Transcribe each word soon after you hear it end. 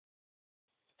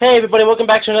Hey everybody, welcome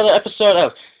back to another episode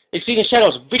of Exceeding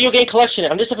Shadows Video Game Collection.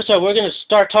 On this episode, we're going to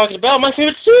start talking about my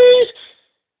favorite series,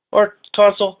 or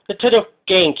console, Nintendo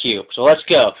GameCube. So let's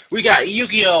go. We got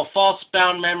Yu-Gi-Oh!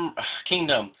 False-Bound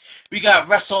Kingdom. We got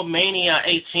WrestleMania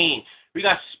 18. We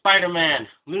got Spider-Man,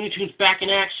 Looney Tunes Back in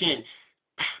Action,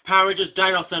 Power Rangers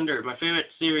Dino Thunder, my favorite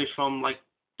series from, like,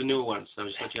 the newer ones. So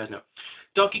just let you guys know.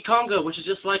 Donkey Konga, which is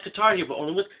just like Guitar Hero, but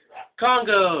only with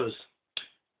Congos.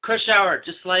 Crush Hour,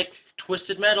 just like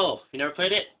Twisted Metal. You never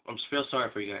played it? I'm just real sorry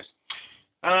for you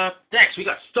guys. Next, we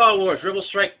got Star Wars Rebel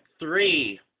Strike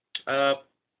 3.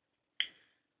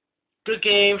 Good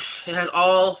game. It has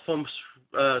all from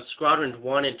Squadron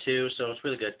 1 and 2, so it's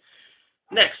really good.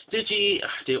 Next,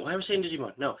 why am I saying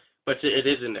Digimon? No, but it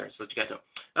is in there, so let you guys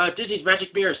know. Disney's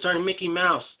Magic Mirror starring Mickey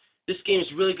Mouse. This game is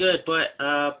really good, but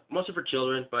mostly for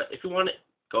children, but if you want it,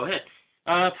 go ahead.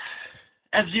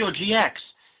 F-Zero GX.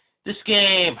 This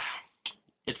game,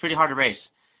 it's pretty hard to race.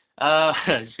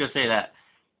 Just gonna say that.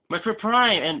 Metroid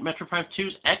Prime and Metroid Prime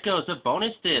 2's Echoes, a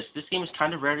bonus disc. This game is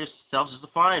kind of rare to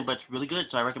self-define, but it's really good,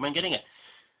 so I recommend getting it.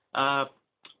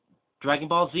 Dragon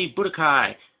Ball Z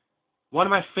Budokai. One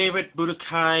of my favorite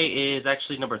Budokai is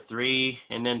actually number 3,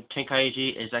 and then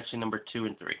Tenkaichi is actually number 2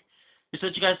 and 3. Just so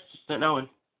you guys don't know,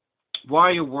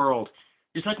 Wario World.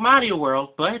 Just like Mario World,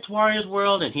 but it's Wario's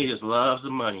world, and he just loves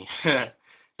the money.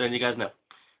 So you guys know.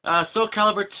 Soul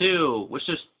Calibur 2, which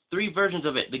there's 3 versions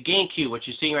of it. The GameCube, which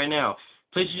you're seeing right now.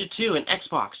 PlayStation 2 and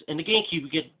Xbox. And the GameCube, you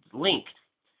get Link.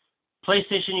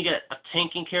 PlayStation, you get a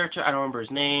tanking character. I don't remember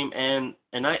his name. And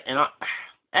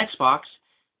Xbox,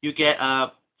 you get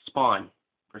Spawn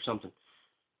or something.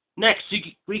 Next,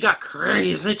 we got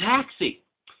Crazy Taxi.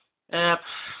 I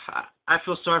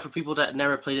feel sorry for people that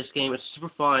never play this game. It's super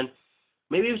fun.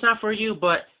 Maybe it's not for you,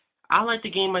 but I like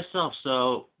the game myself.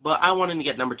 But I wanted to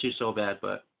get number 2 so bad,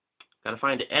 but gotta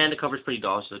find it. And the cover's pretty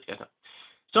dull, so you guys know.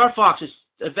 Star Fox is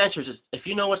Adventures. If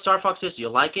you know what Star Fox is,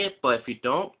 you'll like it. But if you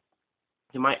don't,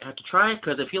 you might have to try it.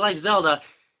 Because if you like Zelda,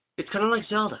 it's kind of like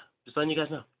Zelda. Just letting you guys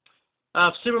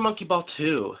know. Super Monkey Ball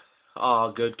 2.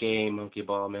 Oh, good game, Monkey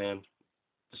Ball, man.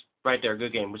 Just right there,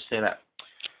 good game. We'll just say that.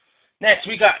 Next,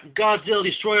 we got Godzilla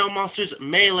Destroy All Monsters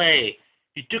Melee.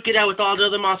 You duke it out with all the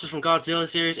other monsters from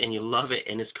Godzilla series, and you love it,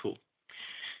 and it's cool.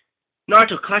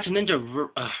 Naruto Classic Ninja.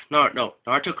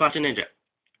 Naruto Classic Ninja.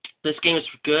 This game is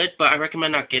good, but I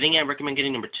recommend not getting it. I recommend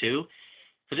getting number 2.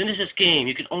 Because in this game,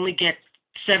 you can only get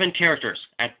 7 characters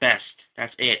at best.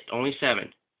 That's it. Only 7.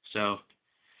 So,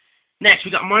 next,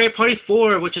 we got Mario Party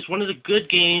 4, which is one of the good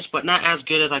games, but not as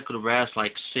good as like the rest,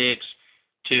 like 6,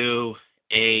 2,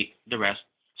 8, the rest.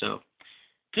 So,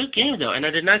 good game, though. And I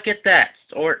did not get that.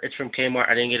 Or it's from Kmart.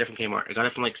 I didn't get it from Kmart. I got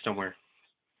it from, like, somewhere.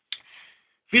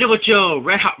 Vita Joe,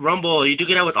 Red Hot Rumble. You do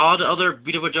get out with all the other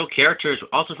Vita Joe characters,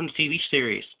 also from the TV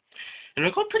series. And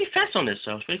they're going pretty fast on this,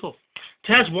 so it's pretty cool.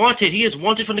 Taz Wanted. He is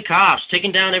wanted from the cops,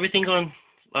 taking down everything on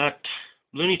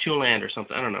Looney Tunes Land or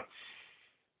something. I don't know.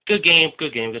 Good game.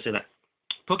 Good game. I'm going to say that.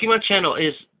 Pokemon Channel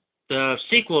is the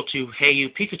sequel to Hey You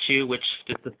Pikachu, which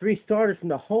is the 3 starters from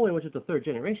the Hoenn, which is the 3rd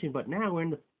generation, but now we're in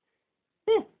the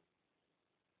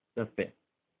 5th.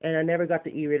 And I never got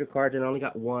the E-Rater cards, and I only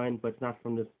got 1, but it's not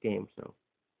from this game, so.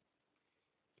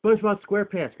 SpongeBob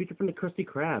SquarePants, featured from the Krusty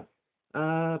Krab.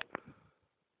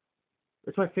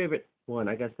 It's my favorite one,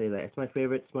 I gotta say that. It's my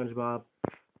favorite SpongeBob.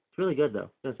 It's really good,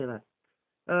 though. Gotta say that.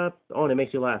 And it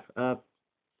makes you laugh.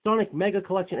 Sonic Mega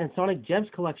Collection and Sonic Gems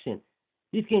Collection.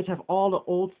 These games have all the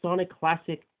old Sonic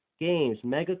classic games.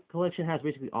 Mega Collection has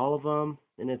basically all of them,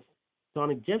 and its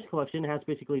Sonic Gems Collection has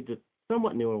basically the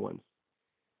somewhat newer ones.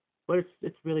 But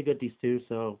it's really good, these 2,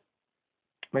 so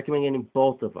I recommend getting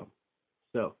both of them.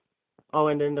 So,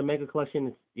 and then the Mega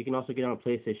Collection, you can also get on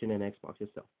PlayStation and Xbox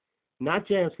itself. Not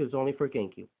Gems, because it's only for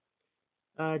GameCube.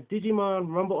 Digimon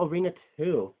Rumble Arena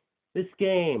 2. This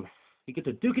game, you get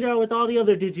to duke it out with all the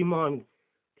other Digimon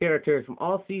characters from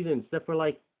all seasons, except for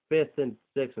like 5th and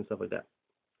 6th and stuff like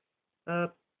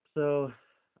that. So,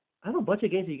 I have a bunch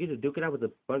of games that you get to duke it out with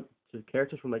a bunch of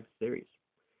characters from like the series.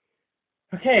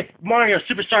 Okay, Mario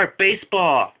Superstar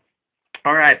Baseball.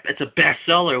 Alright, it's a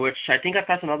bestseller, which I think I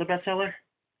passed another bestseller.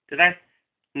 Did I?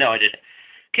 No, I didn't.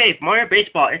 Okay, Mario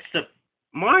Baseball. It's the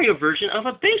Mario version of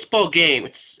a baseball game.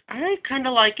 I kind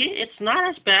of like it. It's not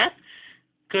as bad,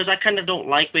 because I kind of don't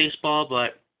like baseball,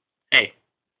 but hey,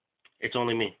 it's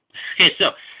only me. Okay, so,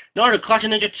 Naruto Classic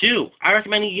Ninja 2. I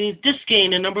recommend you getting this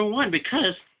game in number 1,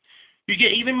 because you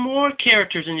get even more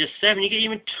characters than just 7. You get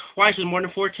even twice as more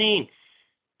than 14.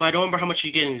 But I don't remember how much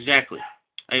you're getting exactly.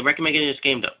 I recommend getting this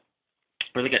game, though.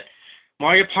 Really good.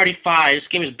 Mario Party 5. This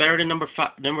game is better than number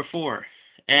 4.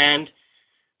 And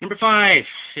number 5.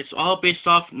 It's all based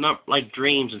off, like,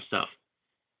 dreams and stuff.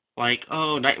 like,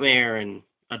 oh, nightmare and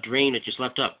a dream that you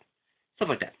slept up. Stuff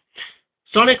like that.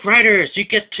 Sonic Riders, you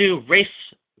get to race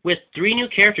with 3 new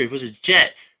characters, which is Jet,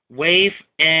 Wave,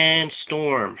 and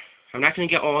Storm. I'm not going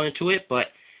to get all into it, but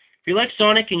if you like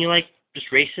Sonic and you like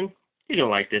just racing, you're going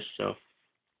to like this, so.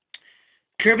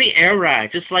 Kirby Air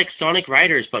Ride, just like Sonic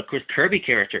Riders, but with Kirby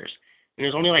characters. And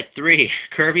there's only like 3.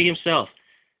 Kirby himself,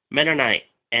 Meta Knight,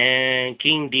 and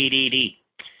King DDD.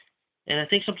 And I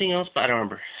think something else, but I don't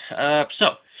remember.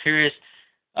 So, here is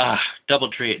Double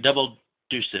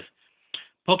Deucive.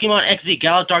 Pokemon XD,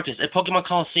 Gala Darkness, and Pokemon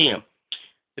Coliseum.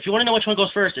 If you want to know which one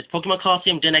goes first, it's Pokemon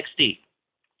Coliseum, then XD.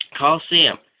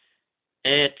 Coliseum.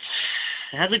 It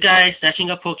has a guy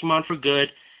snatching up Pokemon for good,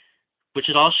 which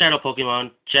is all Shadow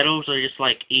Pokemon. Shadows are just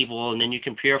like evil, and then you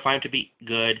can purify them to be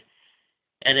good.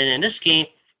 And then in this game,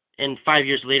 and 5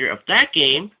 years later of that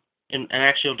game, and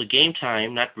actually the game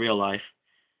time, not real life,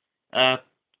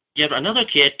 you have another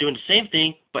kid doing the same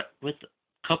thing, but with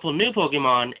a couple of new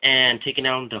Pokemon and taking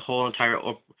down the whole entire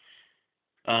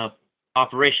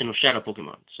operation of Shadow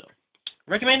Pokemon. So,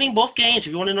 recommending both games.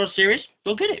 If you want to know the series,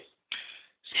 go get it.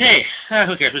 Okay,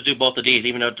 who cares? Let's do both of these,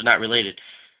 even though they're not related.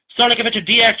 Sonic Adventure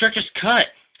DX Director's Cut.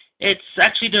 It's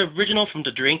actually the original from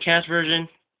the Dreamcast version,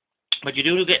 but you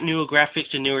do get newer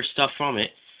graphics and newer stuff from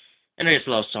it. And I just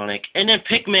love Sonic. And then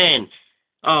Pikmin.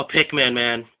 Oh, Pikmin,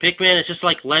 man. Pikmin is just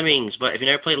like Lemmings, but if you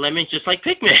never played Lemmings, just like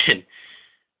Pikmin.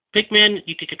 Pikmin,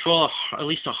 you can control at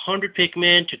least 100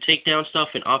 Pikmin to take down stuff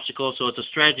and obstacles, so it's a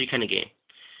strategy kind of game.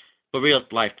 A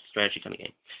real-life strategy kind of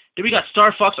game. Then we got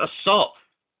Star Fox Assault.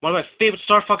 One of my favorite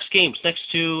Star Fox games, next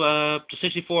to the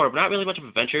 64, but not really much of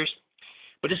adventures.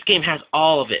 But this game has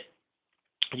all of it.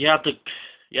 You have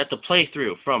to play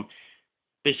through from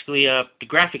basically the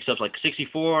graphics of like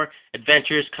 64,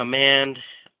 adventures, command,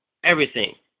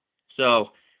 everything. So,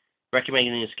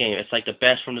 recommending this game. It's like the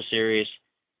best from the series.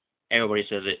 Everybody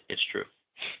says it. It's true.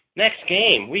 Next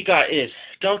game we got is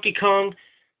Donkey Kong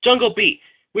Jungle Beat,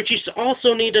 which you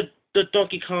also need the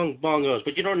Donkey Kong bongos,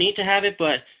 but you don't need to have it,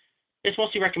 but it's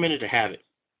mostly recommended to have it.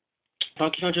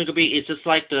 Donkey Kong Jungle Beat is just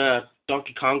like the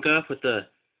Donkey Konga with the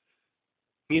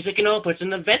music and all, but it's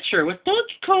an adventure with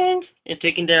Donkey Kong and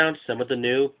taking down some of the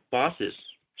new bosses.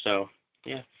 So,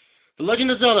 yeah. The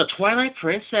Legend of Zelda Twilight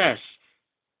Princess.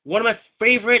 One of my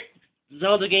favorite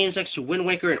Zelda games next to Wind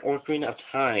Waker and Ocarina of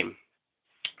Time.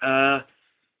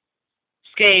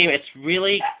 This game, it's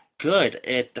really good.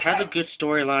 It has a good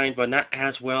storyline, but not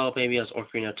as well maybe as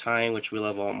Ocarina of Time, which we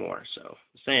love all more. So,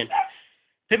 I'm saying,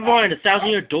 Paper Mario and the Thousand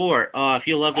Year Door. If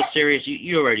you love the series,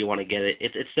 you already want to get it.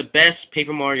 It's the best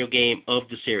Paper Mario game of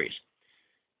the series.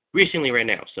 Recently, right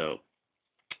now. So,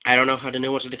 I don't know how the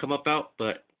new one's going to come about,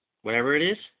 but whatever it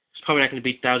is, it's probably not going to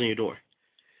beat Thousand Year Door.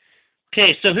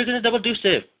 Okay, so here's the Double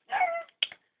Deucive.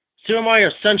 Super Mario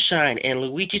Sunshine and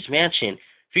Luigi's Mansion.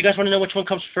 If you guys want to know which one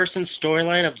comes first in the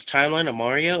storyline of the timeline of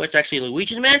Mario, it's actually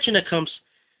Luigi's Mansion that comes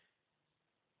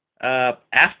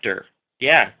after.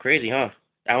 Yeah, crazy, huh?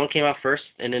 That one came out first,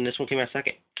 and then this one came out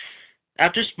second.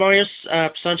 After Mario's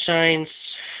Sunshine's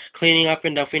cleaning up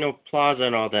in Delfino Plaza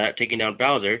and all that, taking down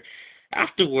Bowser,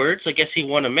 afterwards, I guess he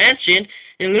won a mansion,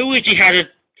 and Luigi had to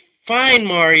find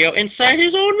Mario inside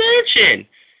his own mansion.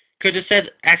 Because it said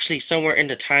actually somewhere in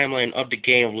the timeline of the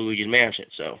game of Luigi's Mansion,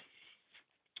 so.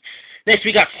 Next,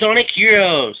 we got Sonic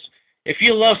Heroes. If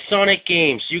you love Sonic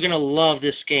games, you're going to love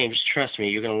this game. Just trust me,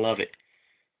 you're going to love it.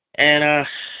 And, here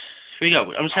we go. I'm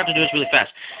just going to have to do this really fast.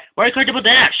 Mario Kart Double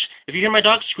Dash. If you hear my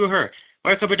dog, screw her.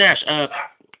 Mario Kart Double Dash.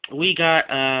 We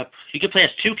got, you can play as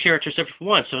 2 characters except for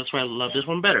 1, so that's why I love this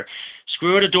one better.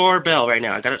 Screw the doorbell right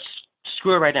now. I got to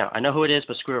screw it right now. I know who it is,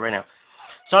 but screw it right now.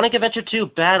 Sonic Adventure 2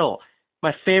 Battle.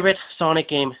 My favorite Sonic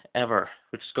game ever.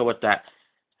 Let's go with that.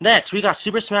 Next, we got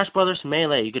Super Smash Bros.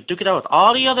 Melee. You could duke it out with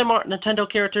all the other Nintendo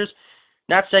characters,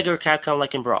 not Sega or Capcom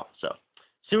like in Brawl. So,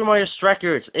 Super Mario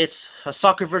Strikers. It's a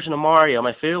soccer version of Mario,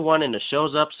 my favorite one, and it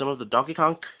shows up some of the Donkey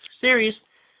Kong series,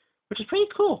 which is pretty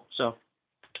cool. So,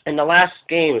 and the last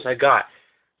games I got,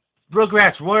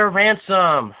 Rugrats Royal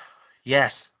Ransom.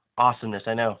 Yes, awesomeness.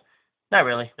 I know. Not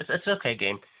really. It's an okay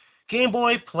game. Game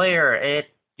Boy Player. It.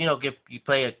 You know, you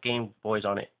play a Game Boys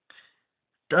on it.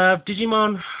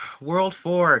 Digimon World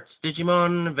 4, it's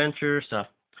Digimon Adventure stuff.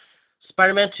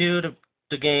 Spider-Man 2,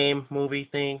 the game, movie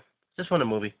thing. Just one a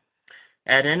movie.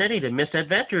 Identity, the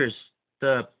Misadventures,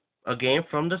 a game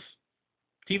from the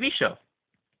TV show.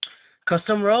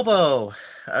 Custom Robo.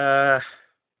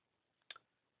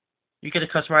 You get to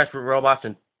customize for robots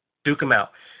and duke them out.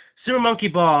 Super Monkey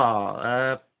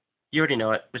Ball. You already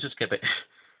know it. Let's just skip it.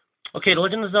 Okay, The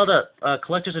Legend of Zelda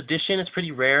Collector's Edition is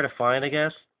pretty rare to find, I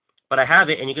guess. But I have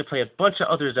it, and you can play a bunch of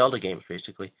other Zelda games,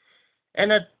 basically. And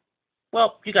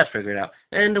well, you guys figure it out.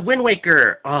 And the Wind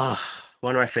Waker, oh,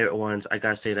 one of my favorite ones. I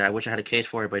gotta say that. I wish I had a case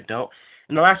for it, but I don't.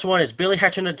 And the last one is Billy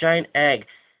Hatching a Giant Egg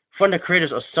from the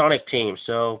creators of Sonic Team.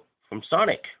 So, from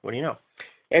Sonic, what do you know?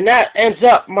 And that ends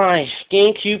up my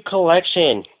GameCube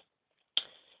collection.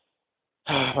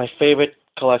 My favorite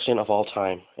collection of all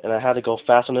time. And I had to go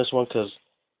fast on this one because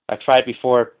I tried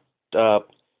before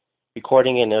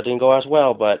recording it and it didn't go as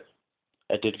well, but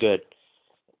I did good.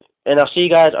 And I'll see you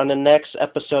guys on the next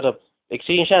episode of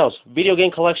Exceeding Shadows Video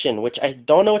Game Collection, which I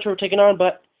don't know what we're taking on,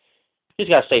 but you just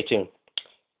gotta stay tuned.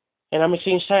 And I'm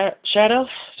Exceeding Shadow.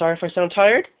 Sorry if I sound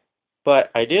tired,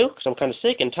 but I do, because I'm kind of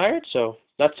sick and tired, so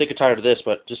not sick and tired of this,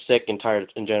 but just sick and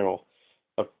tired in general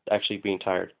of actually being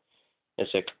tired and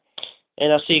sick.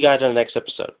 And I'll see you guys on the next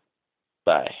episode.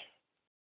 Bye.